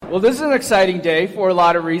Well, this is an exciting day for a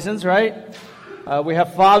lot of reasons, right? We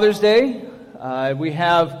have Father's Day. We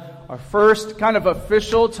have our first kind of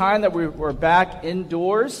official time that we're back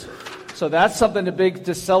indoors. So that's something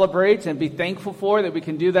to celebrate and be thankful for, that we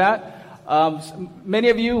can do that. Many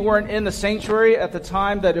of you weren't in the sanctuary at the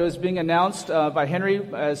time that it was being announced by Henry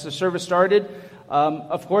as the service started.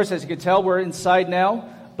 Of course, as you can tell, we're inside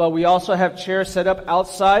now, but we also have chairs set up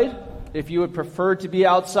outside. If you would prefer to be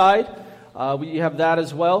outside, we have that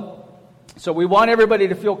as well. So we want everybody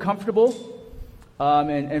to feel comfortable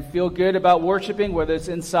and feel good about worshiping, whether it's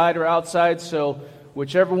inside or outside. So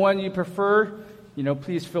whichever one you prefer,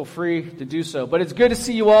 please feel free to do so. But it's good to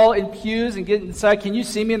see you all in pews and get inside. Can you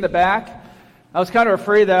see me in the back? I was kind of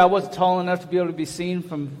afraid that I wasn't tall enough to be able to be seen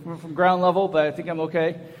from ground level, but I think I'm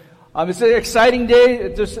okay. It's an exciting day.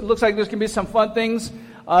 It looks like there's going to be some fun things.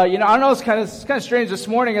 I don't know, it's kind of strange. This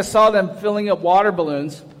morning I saw them filling up water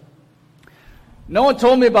balloons. No one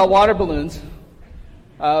told me about water balloons.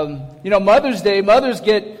 Mother's Day, mothers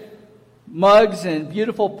get mugs and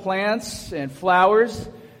beautiful plants and flowers,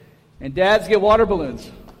 and dads get water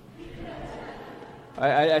balloons.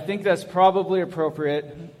 I think that's probably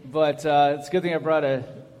appropriate, but it's a good thing I brought an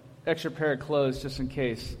extra pair of clothes just in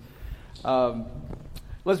case.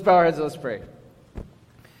 Let's bow our heads and let's pray.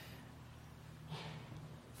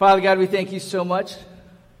 Father God, we thank you so much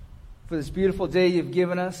for this beautiful day you've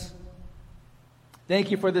given us.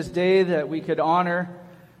 Thank you for this day that we could honor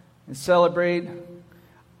and celebrate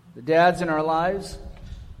the dads in our lives.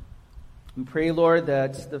 We pray, Lord,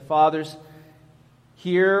 that the fathers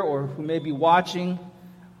here or who may be watching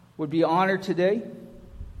would be honored today,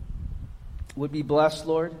 would be blessed,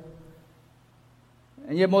 Lord.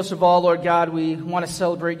 And yet most of all, Lord God, we want to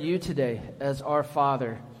celebrate you today as our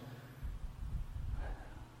Father.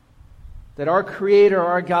 That our Creator,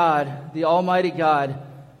 our God, the Almighty God,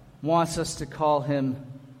 wants us to call Him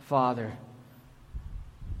Father,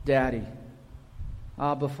 Daddy,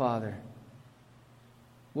 Abba Father.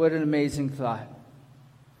 What an amazing thought.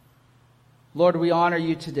 Lord, we honor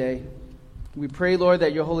you today. We pray, Lord,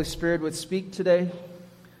 that your Holy Spirit would speak today.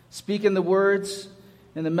 Speak in the words,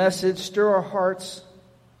 in the message, stir our hearts,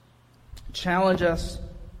 challenge us,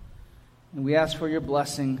 and we ask for your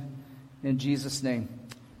blessing in Jesus' name.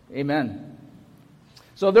 Amen.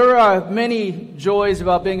 So there are many joys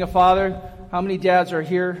about being a father. How many dads are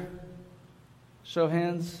here? Show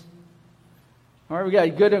hands. All right, we got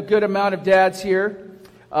a good amount of dads here.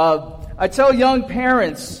 I tell young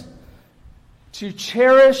parents to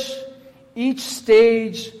cherish each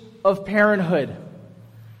stage of parenthood,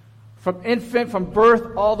 from infant, from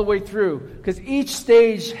birth, all the way through, because each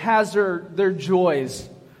stage has their joys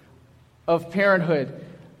of parenthood.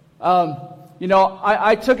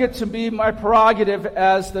 I took it to be my prerogative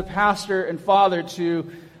as the pastor and father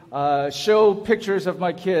to show pictures of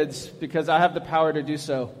my kids because I have the power to do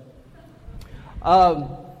so. I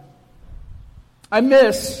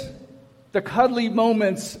miss the cuddly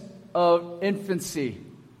moments of infancy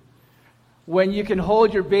when you can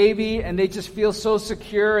hold your baby and they just feel so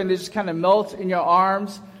secure and they just kind of melt in your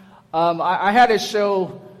arms. I had to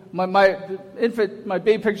show my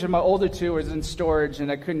baby picture of my older two was in storage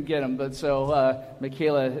and I couldn't get them, but so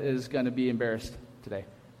Michaela is going to be embarrassed today.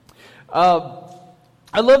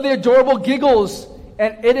 I love the adorable giggles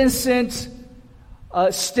and innocent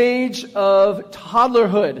stage of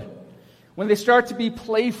toddlerhood when they start to be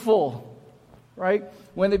playful, right?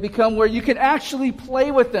 When they become where you can actually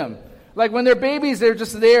play with them. Like when they're babies, they're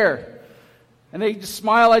just there. And they just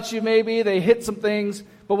smile at you maybe, they hit some things.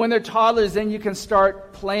 But when they're toddlers, then you can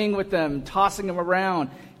start playing with them, tossing them around,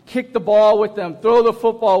 kick the ball with them, throw the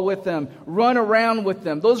football with them, run around with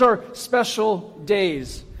them. Those are special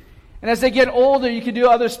days. And as they get older, you can do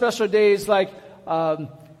other special days like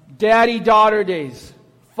daddy-daughter days,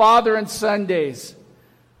 father and son days.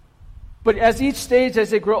 But as each stage,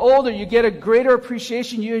 as they grow older, you get a greater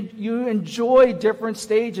appreciation. You enjoy different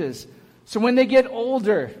stages. So when they get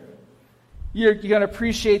older, you're going to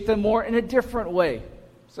appreciate them more in a different way.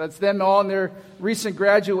 So that's them all in their recent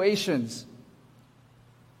graduations.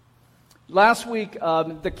 Last week,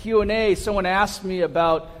 the Q&A, someone asked me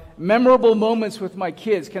about memorable moments with my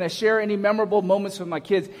kids. Can I share any memorable moments with my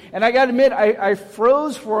kids? And I got to admit, I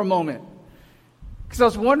froze for a moment. Because I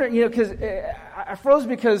was wondering, because I froze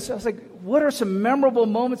because I was like, what are some memorable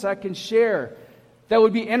moments I can share that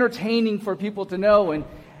would be entertaining for people to know? And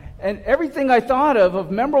everything I thought of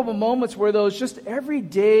memorable moments were those just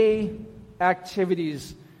everyday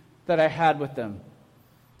activities that I had with them.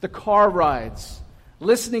 The car rides,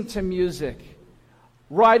 listening to music,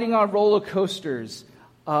 riding on roller coasters.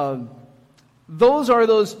 Those are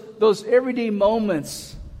those everyday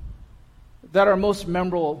moments that are most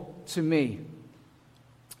memorable to me.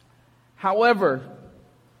 However,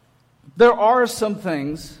 there are some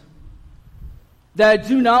things that I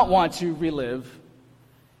do not want to relive,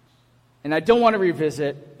 and I don't want to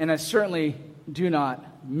revisit, and I certainly do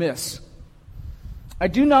not miss. I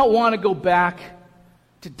do not want to go back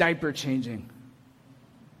to diaper changing.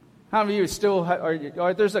 How many of you still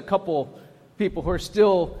there's a couple people who are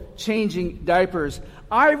still changing diapers.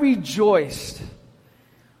 I rejoiced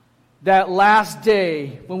that last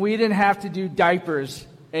day when we didn't have to do diapers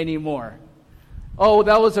anymore. Oh,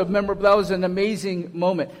 that was an amazing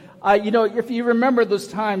moment. If you remember those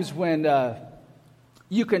times when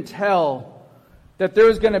you can tell that there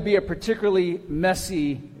was going to be a particularly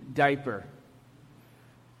messy diaper.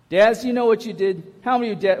 Dads, you know what you did? How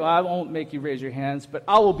many of you well, I won't make you raise your hands, but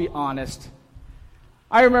I will be honest.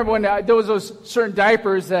 I remember when there was those certain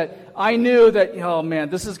diapers that I knew that, oh man,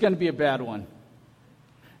 this is going to be a bad one.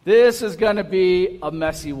 This is going to be a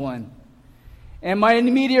messy one. And my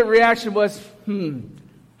immediate reaction was,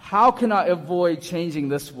 how can I avoid changing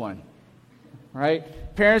this one?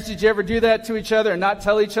 Right? Parents, did you ever do that to each other and not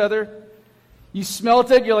tell each other? You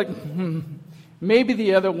smelt it, you're like, maybe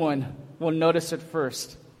the other one will notice it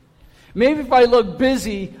first. Maybe if I look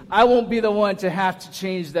busy, I won't be the one to have to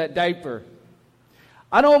change that diaper.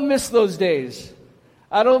 I don't miss those days.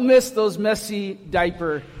 I don't miss those messy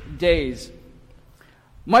diaper days.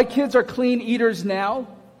 My kids are clean eaters now,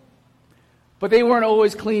 but they weren't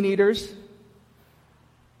always clean eaters.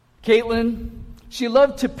 Caitlin, she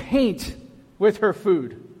loved to paint with her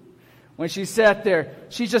food. When she sat there,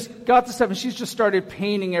 she just got the stuff and she just started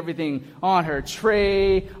painting everything on her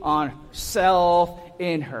tray, on herself,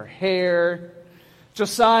 in her hair.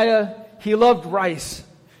 Josiah, he loved rice.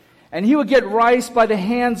 And he would get rice by the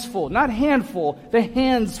hands full. Not handful, the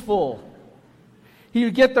hands full. He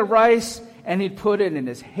would get the rice and he'd put it in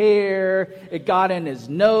his hair. It got in his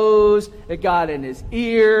nose. It got in his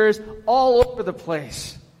ears. All over the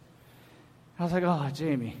place. I was like, oh,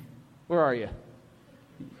 Jamie, where are you?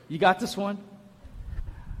 You got this one?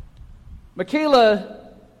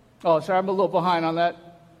 Michaela, oh, sorry, I'm a little behind on that.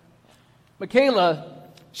 Michaela,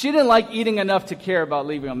 she didn't like eating enough to care about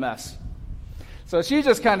leaving a mess. So she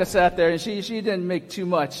just kind of sat there and she didn't make too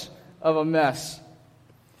much of a mess.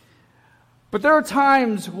 But there are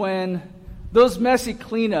times when those messy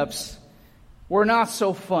cleanups were not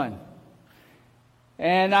so fun.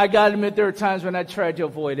 And I got to admit, there were times when I tried to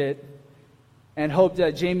avoid it and hoped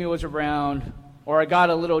that Jamie was around, or I got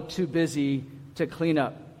a little too busy to clean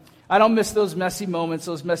up. I don't miss those messy moments,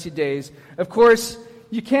 those messy days. Of course,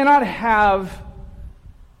 you can't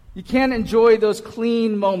enjoy those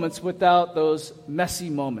clean moments without those messy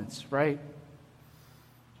moments, right?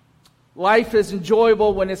 Life is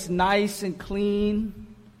enjoyable when it's nice and clean.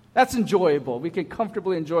 That's enjoyable. We can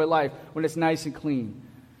comfortably enjoy life when it's nice and clean.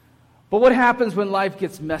 But what happens when life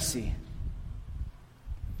gets messy?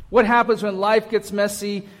 What happens when life gets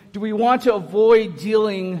messy? Do we want to avoid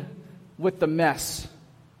dealing with the mess?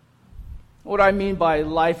 What do I mean by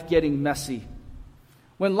life getting messy?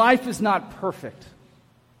 When life is not perfect.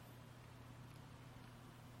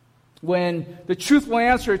 When the truthful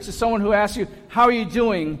answer to someone who asks you, how are you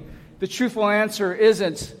doing? The truthful answer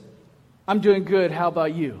isn't, I'm doing good, how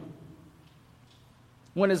about you?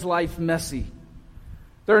 When is life messy?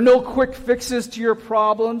 There are no quick fixes to your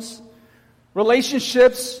problems.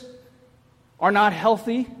 Relationships are not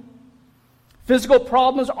healthy. Physical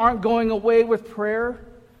problems aren't going away with prayer.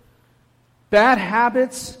 Bad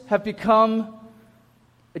habits have become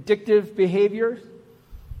addictive behavior.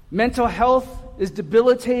 Mental health is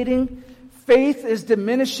debilitating. Faith is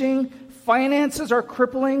diminishing. Finances are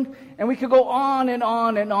crippling. And we could go on and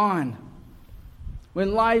on and on.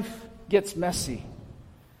 When life gets messy.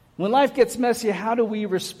 When life gets messy, how do we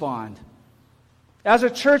respond? As a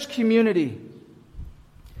church community,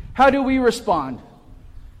 how do we respond?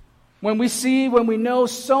 When we know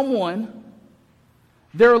someone,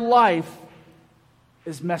 their life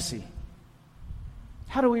is messy.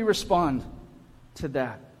 How do we respond to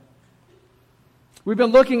that? We've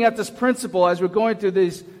been looking at this principle as we're going through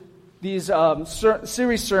these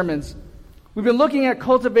series sermons. We've been looking at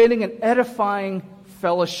cultivating an edifying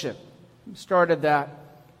fellowship. We started that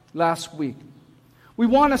last week. We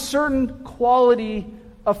want a certain quality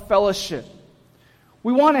of fellowship.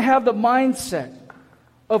 We want to have the mindset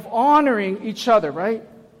of honoring each other, right?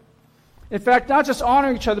 In fact, not just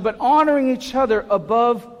honoring each other, but honoring each other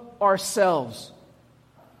above ourselves.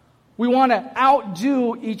 We want to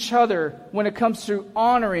outdo each other when it comes to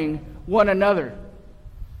honoring one another.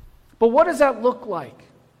 But what does that look like?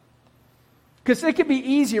 Because it can be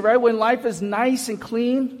easy, right? When life is nice and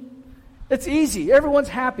clean, It's easy. Everyone's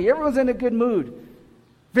happy. Everyone's in a good mood.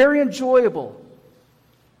 Very enjoyable.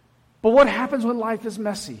 But what happens when life is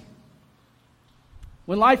messy?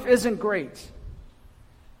 When life isn't great?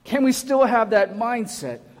 Can we still have that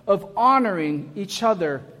mindset of honoring each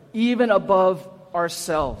other even above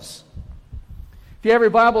ourselves? If you have your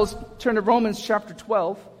Bibles, turn to Romans chapter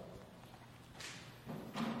 12.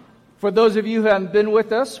 For those of you who haven't been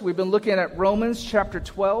with us, we've been looking at Romans chapter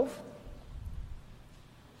 12.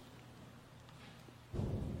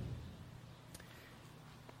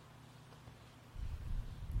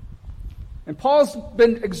 And Paul's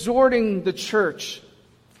been exhorting the church.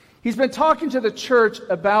 He's been talking to the church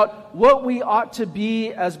about what we ought to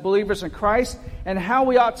be as believers in Christ and how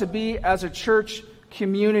we ought to be as a church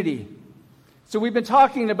community. So we've been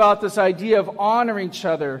talking about this idea of honoring each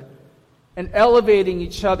other and elevating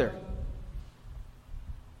each other.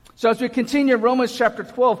 So as we continue in Romans chapter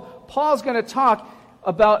 12, Paul's going to talk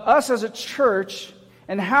about us as a church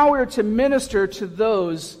and how we're to minister to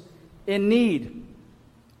those in need.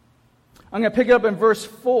 I'm going to pick it up in verse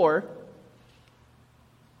 4.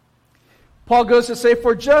 Paul goes to say,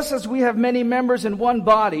 "For just as we have many members in one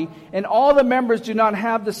body, and all the members do not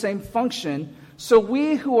have the same function, so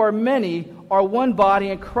we who are many are one body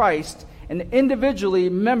in Christ, and individually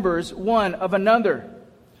members one of another."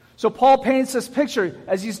 So Paul paints this picture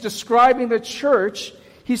as he's describing the church.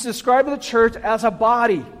 He's describing the church as a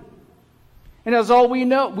body. And as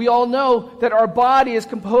we all know that our body is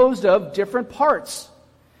composed of different parts.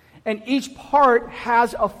 And each part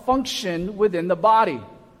has a function within the body.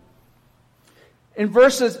 In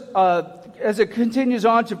verses, as it continues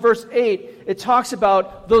on to verse 8, it talks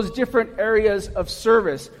about those different areas of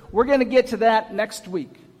service. We're going to get to that next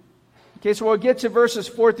week. Okay, so we'll get to verses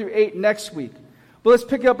 4 through 8 next week. But let's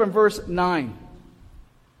pick up in verse 9.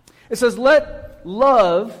 It says, "Let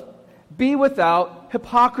love be without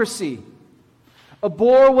hypocrisy.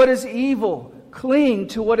 Abhor what is evil. Cling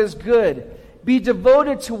to what is good. Be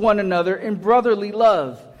devoted to one another in brotherly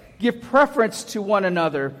love. Give preference to one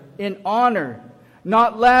another in honor,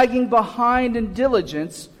 not lagging behind in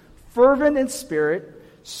diligence, fervent in spirit,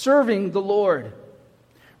 serving the Lord.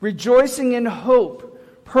 Rejoicing in hope,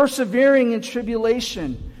 persevering in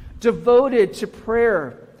tribulation, devoted to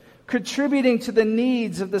prayer, contributing to the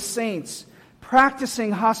needs of the saints,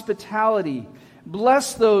 practicing hospitality.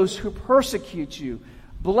 Bless those who persecute you.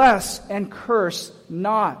 Bless and curse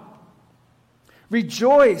not.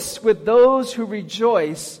 Rejoice with those who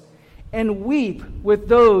rejoice, and weep with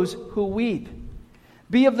those who weep.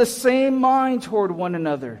 Be of the same mind toward one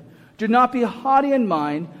another. Do not be haughty in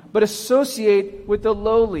mind, but associate with the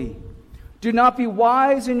lowly. Do not be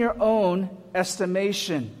wise in your own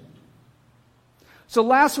estimation." So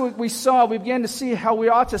last week we began to see how we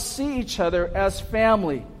ought to see each other as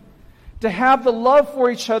family. To have the love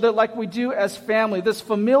for each other like we do as family, this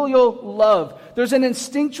familial love. There's an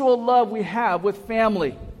instinctual love we have with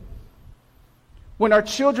family. When our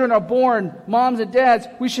children are born, moms and dads,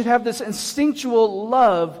 we should have this instinctual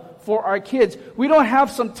love for our kids. We don't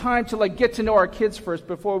have some time to get to know our kids first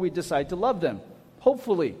before we decide to love them.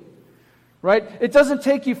 Hopefully. Right? It doesn't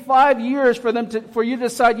take you 5 years for you to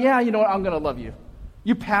decide, yeah, you know what, I'm going to love you.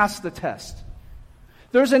 You pass the test.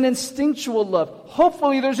 There's an instinctual love.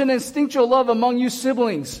 Hopefully there's an instinctual love among you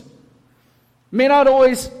siblings. May not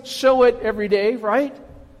always show it every day, right?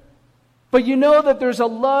 But you know that there's a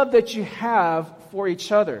love that you have for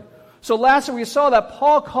each other. So last week we saw that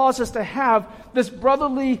Paul calls us to have this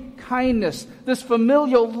brotherly kindness, this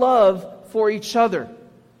familial love for each other.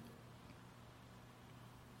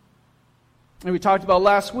 And we talked about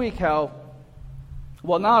last week how,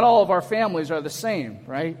 not all of our families are the same,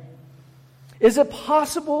 right? Is it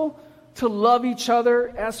possible to love each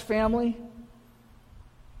other as family?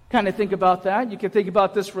 Kind of think about that. You can think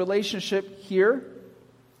about this relationship here.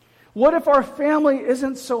 What if our family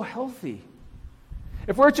isn't so healthy?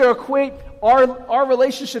 If we're to equate our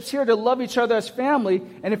relationships here to love each other as family,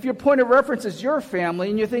 and if your point of reference is your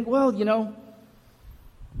family, and you think,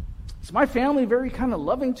 is my family very kind of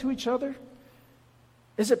loving to each other?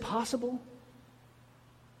 Is it possible?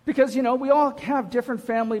 Because, we all have different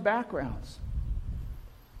family backgrounds.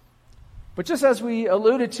 But just as we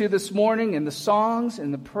alluded to this morning in the songs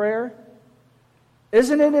and the prayer,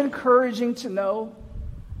 isn't it encouraging to know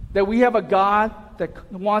that we have a God that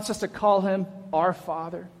wants us to call him our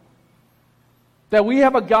Father? That we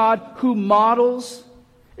have a God who models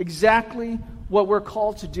exactly what we're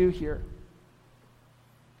called to do here.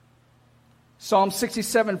 Psalm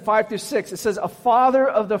 67, 5-6, it says, "A father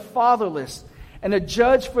of the fatherless and a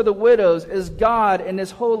judge for the widows is God in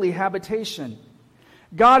his holy habitation.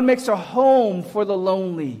 God makes a home for the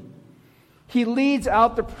lonely. He leads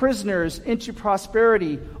out the prisoners into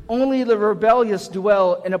prosperity. Only the rebellious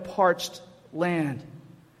dwell in a parched land.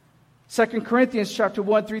 2 Corinthians chapter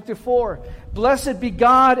 1, 3-4. Blessed be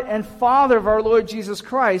God and Father of our Lord Jesus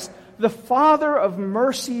Christ, the Father of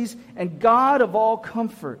mercies and God of all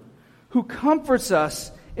comfort, who comforts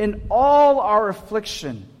us in all our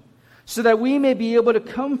affliction, so that we may be able to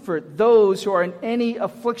comfort those who are in any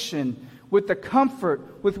affliction with the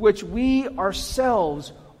comfort with which we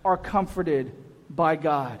ourselves are comforted by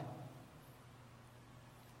God.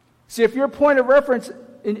 See, if your point of reference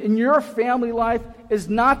in your family life is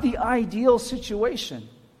not the ideal situation,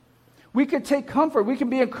 we can take comfort, we can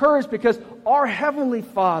be encouraged because our Heavenly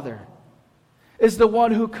Father is the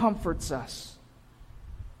one who comforts us.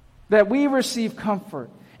 That we receive comfort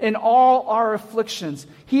in all our afflictions.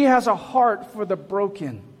 He has a heart for the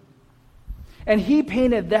broken. And He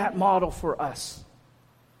painted that model for us.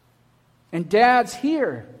 And dads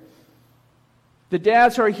here, the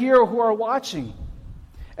dads who are here who are watching,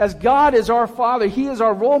 as God is our Father, He is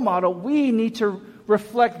our role model, we need to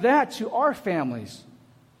reflect that to our families,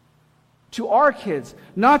 to our kids.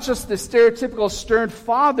 Not just the stereotypical stern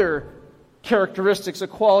father characteristics or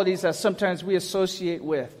qualities that sometimes we associate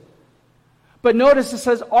with. But notice it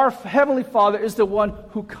says our Heavenly Father is the one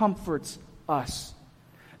who comforts us.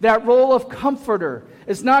 That role of comforter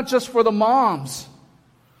is not just for the moms,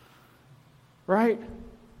 right?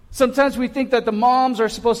 Sometimes we think that the moms are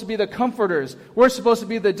supposed to be the comforters. We're supposed to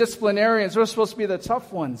be the disciplinarians. We're supposed to be the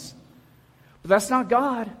tough ones. But that's not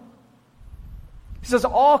God. He says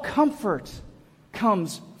all comfort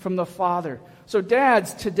comes from the Father. So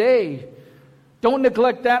dads, today, don't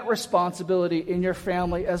neglect that responsibility in your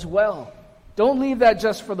family as well. Don't leave that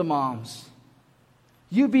just for the moms.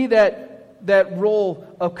 You be that role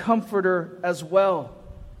of comforter as well.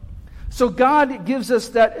 So God gives us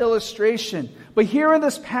that illustration. But here in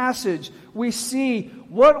this passage, we see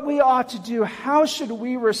what we ought to do. How should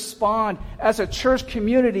we respond as a church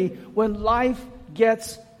community when life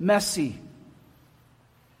gets messy?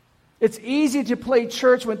 It's easy to play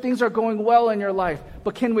church when things are going well in your life.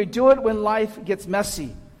 But can we do it when life gets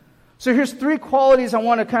messy? So here's 3 qualities I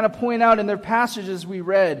want to kind of point out in the passages we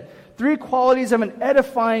read. 3 qualities of an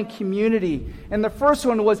edifying community. And the first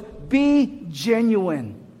one was be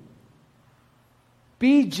genuine.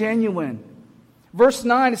 Be genuine. Verse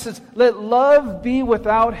 9, it says, let love be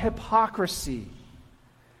without hypocrisy.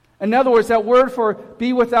 In other words, that word for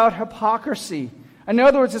be without hypocrisy. In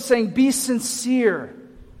other words, it's saying be sincere.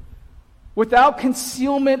 Without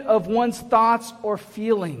concealment of one's thoughts or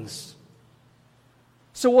feelings.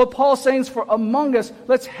 So what Paul's saying is for among us,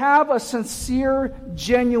 let's have a sincere,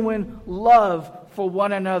 genuine love for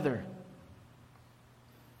one another.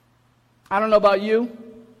 I don't know about you.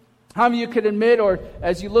 How many of you could admit, or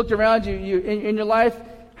as you looked around you in your life,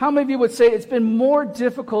 how many of you would say it's been more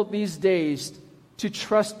difficult these days to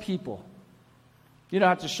trust people? You don't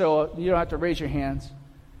have to show up. You don't have to raise your hands.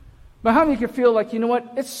 But how many of you can feel like, you know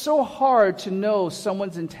what? It's so hard to know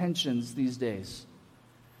someone's intentions these days.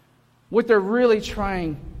 What they're really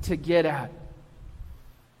trying to get at.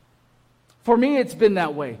 For me, it's been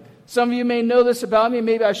that way. Some of you may know this about me.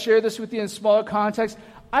 Maybe I share this with you in smaller context.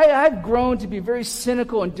 I've grown to be very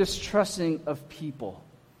cynical and distrusting of people.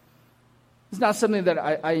 It's not something that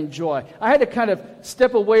I enjoy. I had to kind of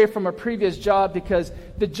step away from a previous job because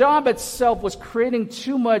the job itself was creating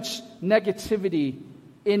too much negativity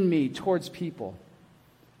in me towards people.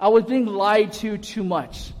 I was being lied to too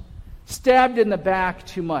much. Stabbed in the back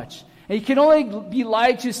too much. And you can only be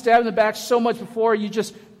lied to, stabbed in the back so much before you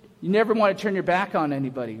never want to turn your back on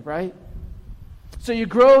anybody, right? So you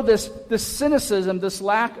grow this cynicism, this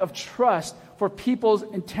lack of trust for people's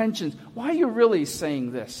intentions. Why are you really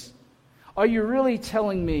saying this? Are you really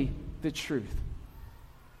telling me the truth?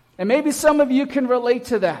 And maybe some of you can relate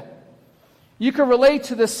to that. You can relate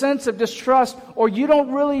to the sense of distrust, or you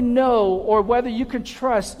don't really know or whether you can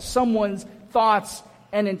trust someone's thoughts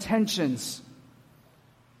and intentions.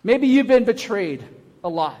 Maybe you've been betrayed a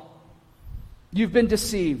lot. You've been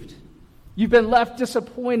deceived. You've been left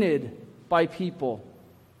disappointed by people.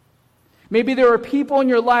 Maybe there are people in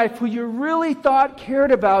your life who you really thought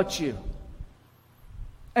cared about you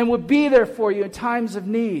and would be there for you in times of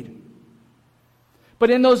need.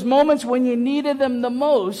 But in those moments when you needed them the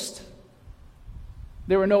most,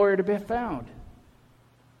 they were nowhere to be found.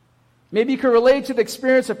 Maybe you could relate to the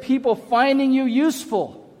experience of people finding you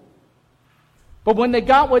useful. But when they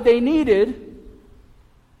got what they needed,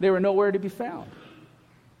 they were nowhere to be found.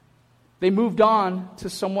 They moved on to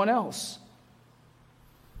someone else.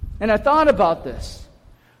 And I thought about this.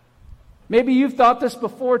 Maybe you've thought this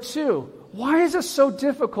before too. Why is it so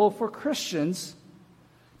difficult for Christians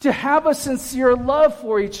to have a sincere love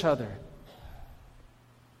for each other.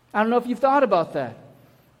 I don't know if you've thought about that,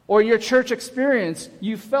 or your church experience,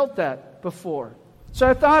 you felt that before. So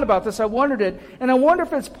I thought about this, I wondered it, and I wonder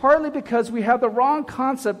if it's partly because we have the wrong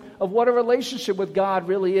concept of what a relationship with God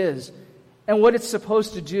really is, and what it's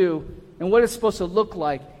supposed to do, and what it's supposed to look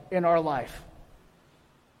like in our life.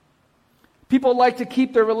 People like to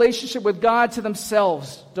keep their relationship with God to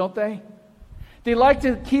themselves, don't they? They like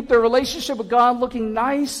to keep their relationship with God looking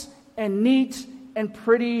nice and neat and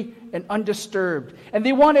pretty and undisturbed. And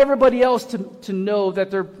they want everybody else to know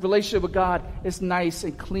that their relationship with God is nice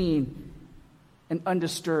and clean and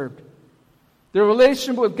undisturbed. Their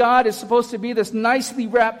relationship with God is supposed to be this nicely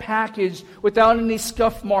wrapped package without any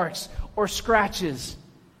scuff marks or scratches.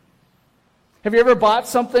 Have you ever bought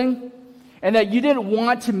something and that you didn't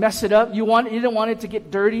want to mess it up? You didn't want it to get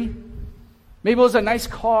dirty? Maybe it was a nice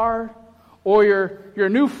car or your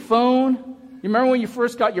new phone. You remember when you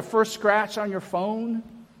first got your first scratch on your phone?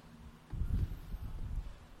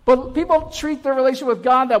 But people treat their relationship with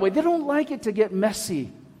God that way. They don't like it to get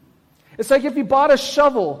messy. It's like if you bought a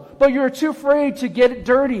shovel, but you're too afraid to get it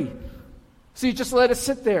dirty, so you just let it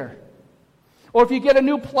sit there. Or if you get a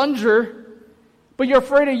new plunger, but you're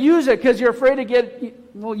afraid to use it because you're afraid to get,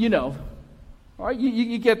 well, you know. All right,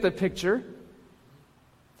 you get the picture.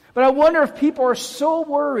 But I wonder if people are so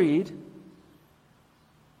worried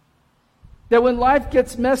that when life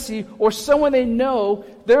gets messy, or someone they know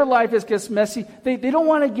their life gets messy, they don't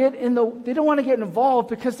want to get involved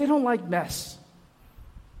because they don't like mess.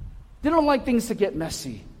 They don't like things to get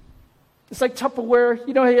messy. It's like Tupperware.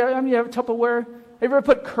 You have Tupperware. Have you ever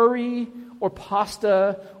put curry or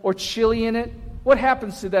pasta or chili in it? What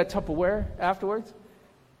happens to that Tupperware afterwards?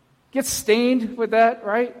 Gets stained with that,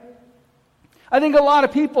 right? I think a lot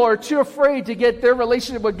of people are too afraid to get their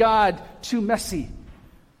relationship with God too messy.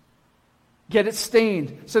 Get it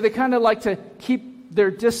stained. So they kind of like to keep their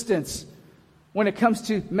distance when it comes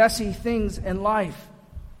to messy things in life.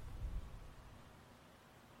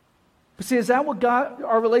 But see, is that what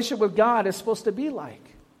our relationship with God is supposed to be like?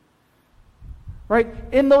 Right?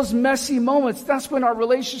 In those messy moments, that's when our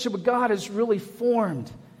relationship with God is really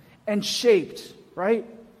formed and shaped, right?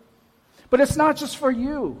 But it's not just for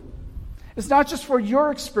you. It's not just for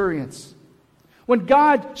your experience. When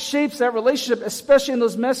God shapes that relationship, especially in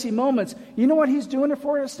those messy moments, you know what He's doing it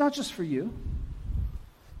for? It's not just for you,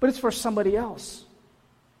 but it's for somebody else.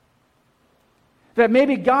 That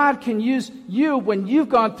maybe God can use you when you've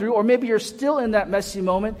gone through, or maybe you're still in that messy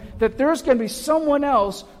moment, that there's going to be someone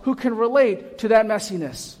else who can relate to that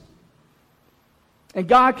messiness. And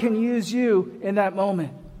God can use you in that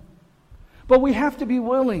moment. But we have to be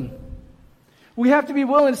willing. We have to be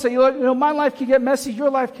willing to say, my life can get messy, your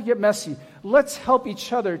life can get messy. Let's help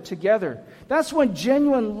each other together. That's when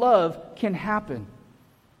genuine love can happen.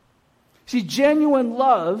 See, genuine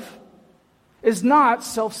love is not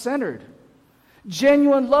self-centered.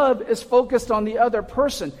 Genuine love is focused on the other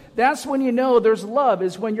person. That's when you know there's love,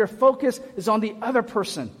 is when your focus is on the other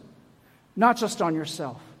person, not just on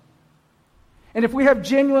yourself. And if we have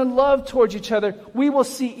genuine love towards each other, we will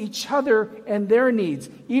see each other and their needs,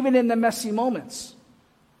 even in the messy moments.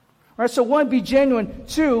 All right, so 1, be genuine.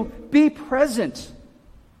 2, be present.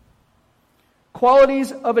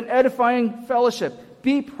 Qualities of an edifying fellowship.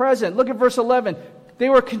 Be present. Look at verse 11. They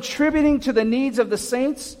were contributing to the needs of the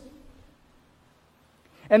saints,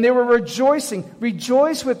 and they were rejoicing.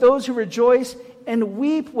 Rejoice with those who rejoice, and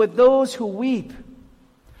weep with those who weep.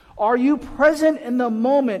 Are you present in the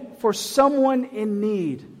moment for someone in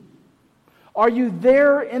need? Are you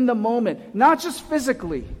there in the moment? Not just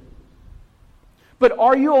physically, but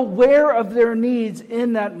are you aware of their needs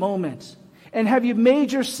in that moment? And have you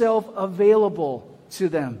made yourself available to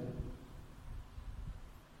them?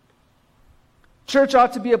 Church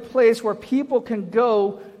ought to be a place where people can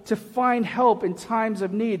go to find help in times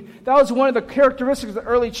of need. That was one of the characteristics of the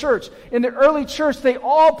early church. In the early church, they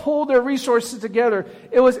all pulled their resources together.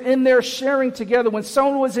 It was in their sharing together. When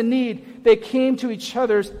someone was in need, they came to each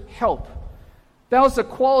other's help. That was the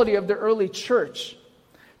quality of the early church.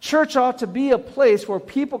 Church ought to be a place where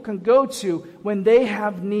people can go to when they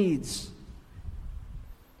have needs.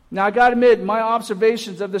 Now, I got to admit, my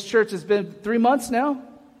observations of this church has been 3 months now.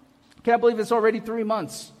 Can't believe it's already 3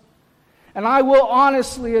 months. And I will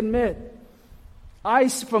honestly admit,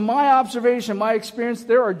 from my observation, my experience,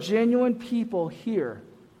 there are genuine people here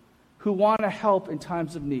who want to help in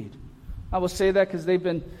times of need. I will say that because there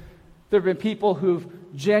have been people who've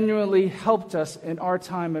genuinely helped us in our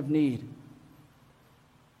time of need.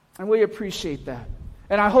 And we appreciate that.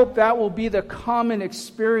 And I hope that will be the common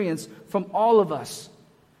experience from all of us.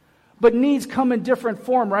 But needs come in different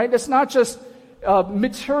form, right? It's not just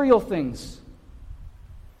material things.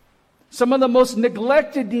 Some of the most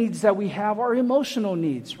neglected needs that we have are emotional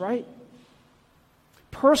needs, right?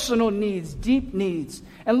 Personal needs, deep needs.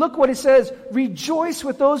 And look what it says, rejoice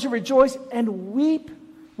with those who rejoice and weep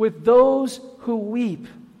with those who weep.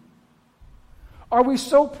 Are we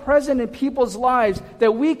so present in people's lives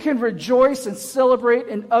that we can rejoice and celebrate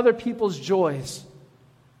in other people's joys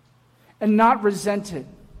and not resent it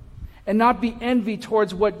and not be envy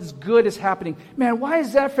towards what good is happening? Man, why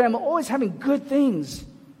is that family always having good things?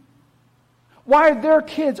 Why are their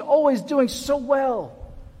kids always doing so well?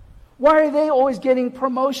 Why are they always getting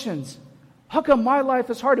promotions? How come my life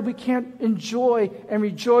is hard and we can't enjoy and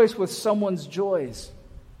rejoice with someone's joys?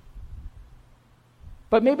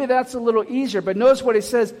 But maybe that's a little easier. But notice what it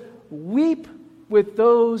says, weep with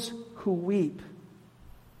those who weep.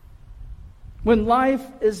 When life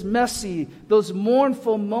is messy, those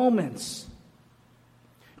mournful moments,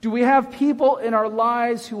 do we have people in our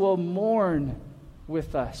lives who will mourn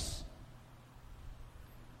with us?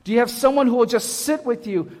 Do you have someone who will just sit with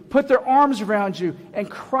you, put their arms around you, and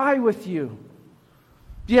cry with you?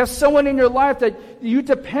 Do you have someone in your life that you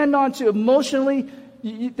depend on to emotionally,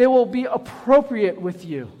 they will be appropriate with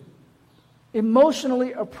you?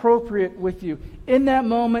 Emotionally appropriate with you. In that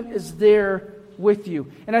moment is there with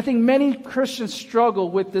you. And I think many Christians struggle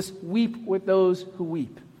with this weep with those who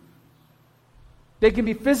weep. They can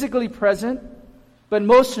be physically present, but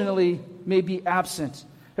emotionally may be absent.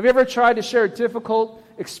 Have you ever tried to share a difficult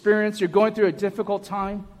experience? You're going through a difficult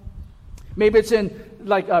time. Maybe it's in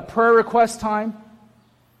like a prayer request time.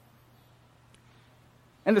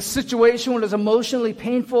 And the situation was emotionally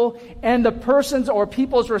painful, and the person's or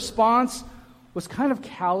people's response was kind of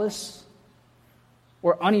callous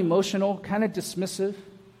or unemotional, kind of dismissive. You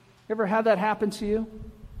ever had that happen to you?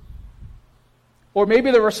 Or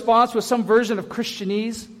maybe the response was some version of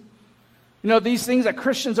Christianese. You know, these things that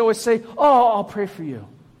Christians always say, oh, I'll pray for you.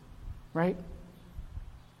 Right?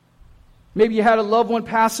 Maybe you had a loved one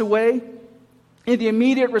pass away, and the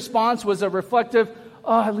immediate response was a reflective,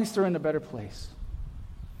 oh, at least they're in a better place.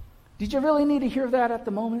 Did you really need to hear that at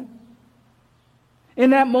the moment? In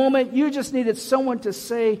that moment, you just needed someone to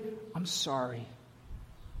say, I'm sorry.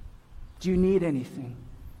 Do you need anything?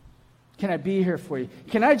 Can I be here for you?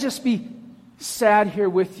 Can I just be sad here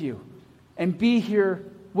with you and be here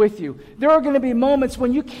with you? There are going to be moments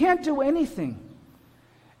when you can't do anything.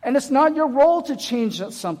 And it's not your role to change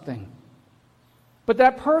something. But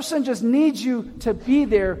that person just needs you to be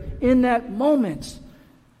there in that moment.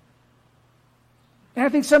 And I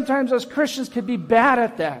think sometimes as Christians can be bad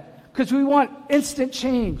at that because we want instant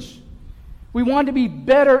change. We want to be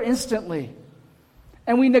better instantly.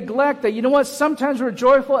 And we neglect that. You know what? Sometimes we're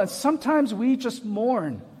joyful and sometimes we just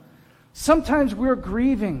mourn. Sometimes we're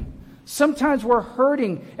grieving. Sometimes we're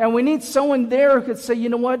hurting. And we need someone there who could say, you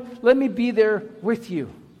know what? Let me be there with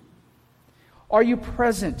you. Are you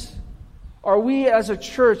present? Are we as a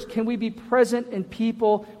church, can we be present in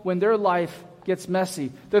people when their life gets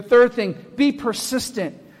messy? The third thing, be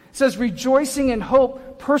persistent. It says rejoicing in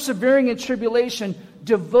hope, persevering in tribulation,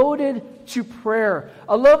 devoted to prayer.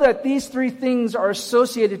 I love that these three things are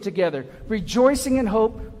associated together. Rejoicing in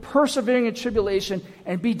hope, persevering in tribulation,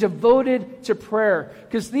 and be devoted to prayer.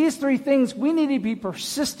 Because these three things we need to be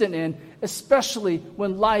persistent in, especially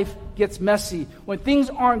when life gets messy, when things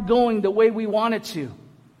aren't going the way we want it to.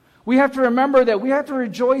 We have to remember that we have to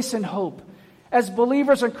rejoice in hope. As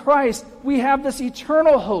believers in Christ, we have this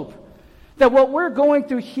eternal hope that what we're going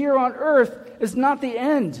through here on earth is not the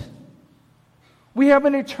end. We have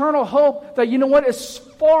an eternal hope that, you know what, is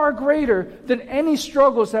far greater than any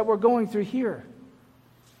struggles that we're going through here.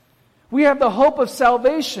 We have the hope of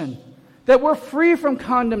salvation, that we're free from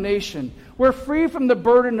condemnation. We're free from the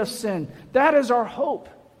burden of sin. That is our hope.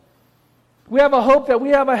 We have a hope that we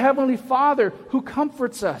have a Heavenly Father who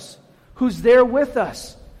comforts us, who's there with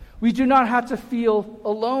us. We do not have to feel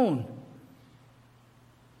alone.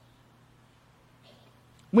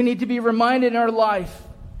 We need to be reminded in our life,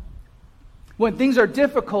 when things are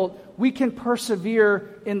difficult, we can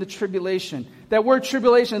persevere in the tribulation. That word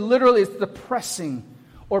tribulation literally is the pressing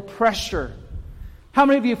or pressure. How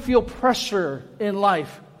many of you feel pressure in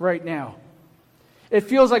life right now? It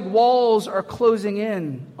feels like walls are closing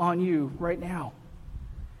in on you right now.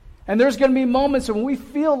 And there's going to be moments when we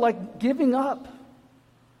feel like giving up.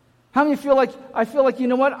 How many feel like, I feel like, you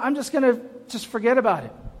know what, I'm just going to forget about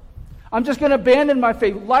it. I'm just going to abandon my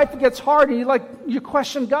faith. Life gets hard and you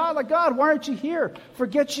question God, like, God, why aren't you here?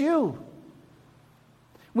 Forget you.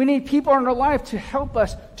 We need people in our life to help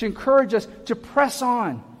us, to encourage us, to press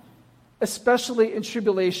on, especially in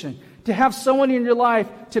tribulation. To have someone in your life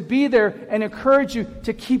to be there and encourage you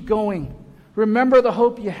to keep going. Remember the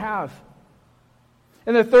hope you have.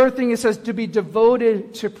 And the third thing, it says to be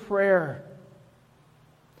devoted to prayer.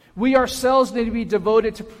 We ourselves need to be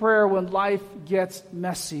devoted to prayer when life gets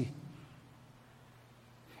messy.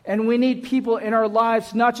 And we need people in our lives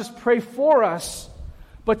to not just pray for us,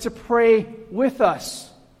 but to pray with us.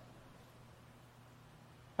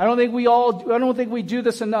 I don't think we do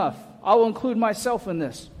this enough. I'll include myself in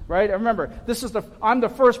this, right? Remember, I'm the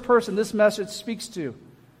first person this message speaks to.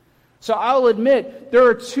 So I'll admit, there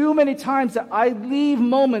are too many times that I leave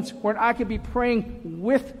moments where I could be praying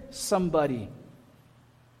with somebody.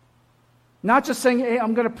 Not just saying, hey,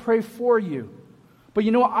 I'm going to pray for you. But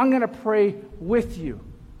you know what? I'm going to pray with you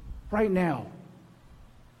right now.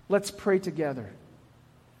 Let's pray together.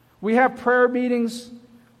 We have prayer meetings.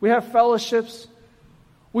 We have fellowships.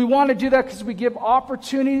 We want to do that because we give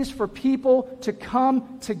opportunities for people to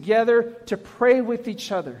come together to pray with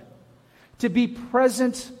each other, to be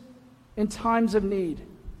present in times of need,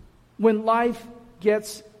 when life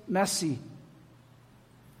gets messy.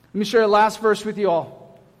 Let me share the last verse with you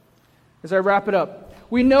all as I wrap it up.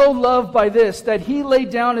 We know love by this, that he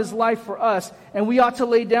laid down his life for us, and we ought to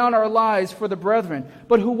lay down our lives for the brethren.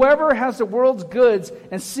 But whoever has the world's goods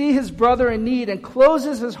and see his brother in need and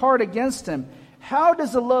closes his heart against him, how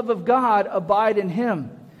does the love of God abide in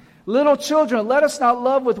him? Little children, let us not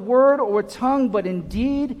love with word or with tongue, but in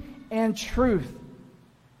deed and truth.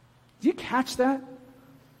 Do you catch that?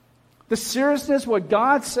 The seriousness, what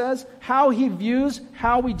God says, how he views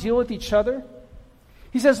how we deal with each other.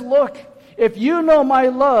 He says, look, if you know my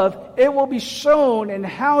love, it will be shown in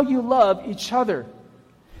how you love each other.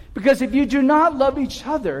 Because if you do not love each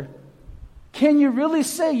other, can you really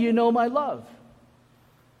say you know my love?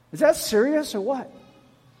 Is that serious or what?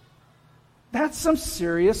 That's some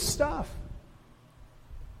serious stuff.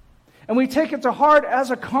 And we take it to heart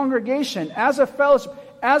as a congregation, as a fellowship,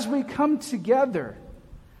 as we come together.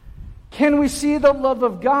 Can we see the love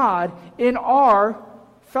of God in our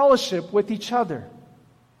fellowship with each other?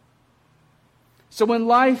 So when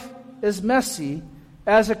life is messy,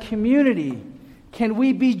 as a community, can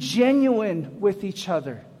we be genuine with each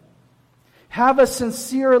other? Have a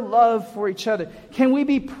sincere love for each other? Can we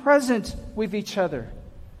be present with each other?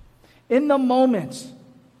 In the moment,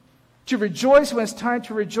 to rejoice when it's time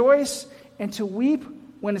to rejoice, and to weep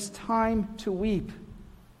when it's time to weep.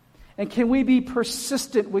 And can we be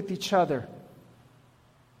persistent with each other?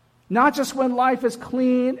 Not just when life is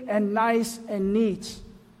clean and nice and neat,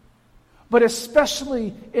 but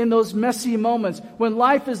especially in those messy moments, when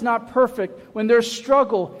life is not perfect, when there's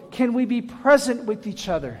struggle, can we be present with each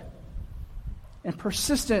other and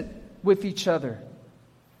persistent with each other?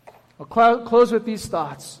 I'll close with these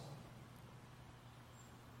thoughts.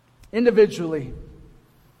 Individually,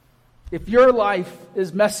 if your life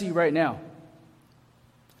is messy right now,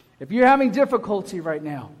 if you're having difficulty right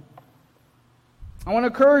now, I want to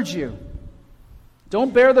encourage you,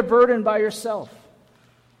 don't bear the burden by yourself.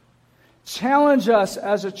 Challenge us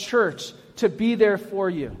as a church to be there for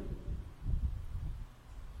you.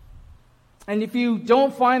 And if you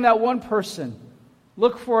don't find that one person,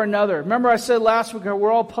 look for another. Remember I said last week,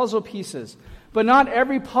 we're all puzzle pieces. But not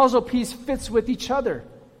every puzzle piece fits with each other.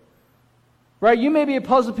 Right? You may be a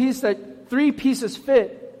puzzle piece that 3 pieces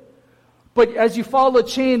fit, but as you follow the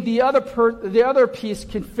chain, the other piece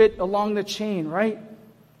can fit along the chain, right?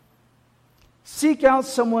 Seek out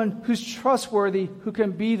someone who's trustworthy, who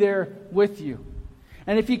can be there with you.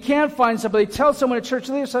 And if you can't find somebody, tell someone at church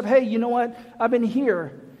leadership, hey, you know what? I've been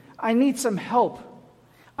here. I need some help.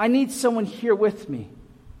 I need someone here with me.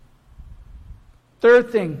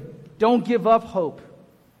 Third thing, don't give up hope.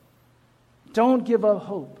 Don't give up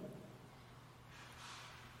hope.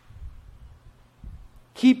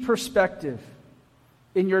 Keep perspective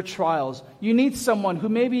in your trials. You need someone who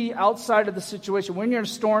may be outside of the situation. When you're in a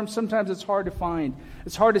storm, sometimes it's hard to find.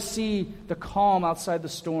 It's hard to see the calm outside the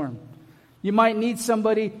storm. You might need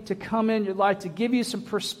somebody to come in your life to give you some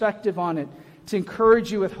perspective on it, to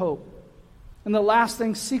encourage you with hope. And the last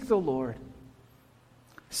thing, seek the Lord.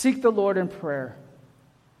 Seek the Lord in prayer.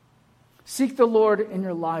 Seek the Lord in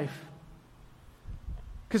your life.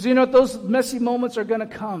 Because you know those messy moments are going to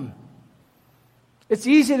come. It's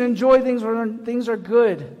easy to enjoy things when things are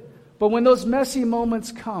good. But when those messy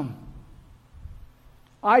moments come,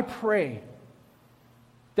 I pray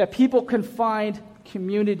that people can find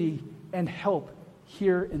community and help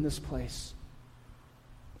here in this place.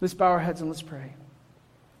 Let's bow our heads and let's pray.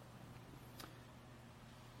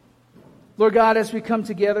 Lord God, as we come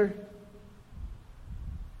together,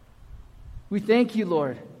 we thank you,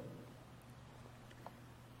 Lord.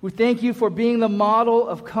 We thank you for being the model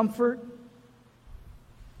of comfort.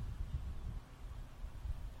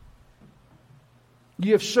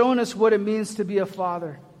 You have shown us what it means to be a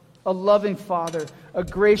father, a loving father, a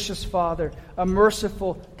gracious father, a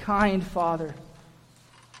merciful, kind father.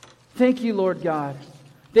 Thank you, Lord God.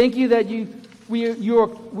 Thank you that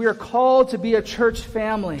we are called to be a church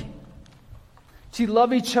family, to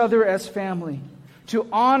love each other as family, to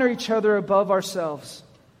honor each other above ourselves.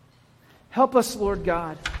 Help us, Lord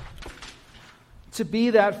God, to be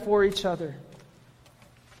that for each other,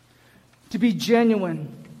 to be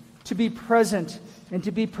genuine, to be present, and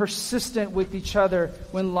to be persistent with each other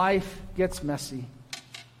when life gets messy.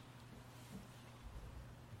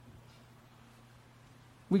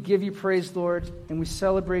 We give you praise, Lord, and we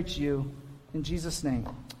celebrate you. In Jesus' name,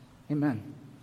 amen.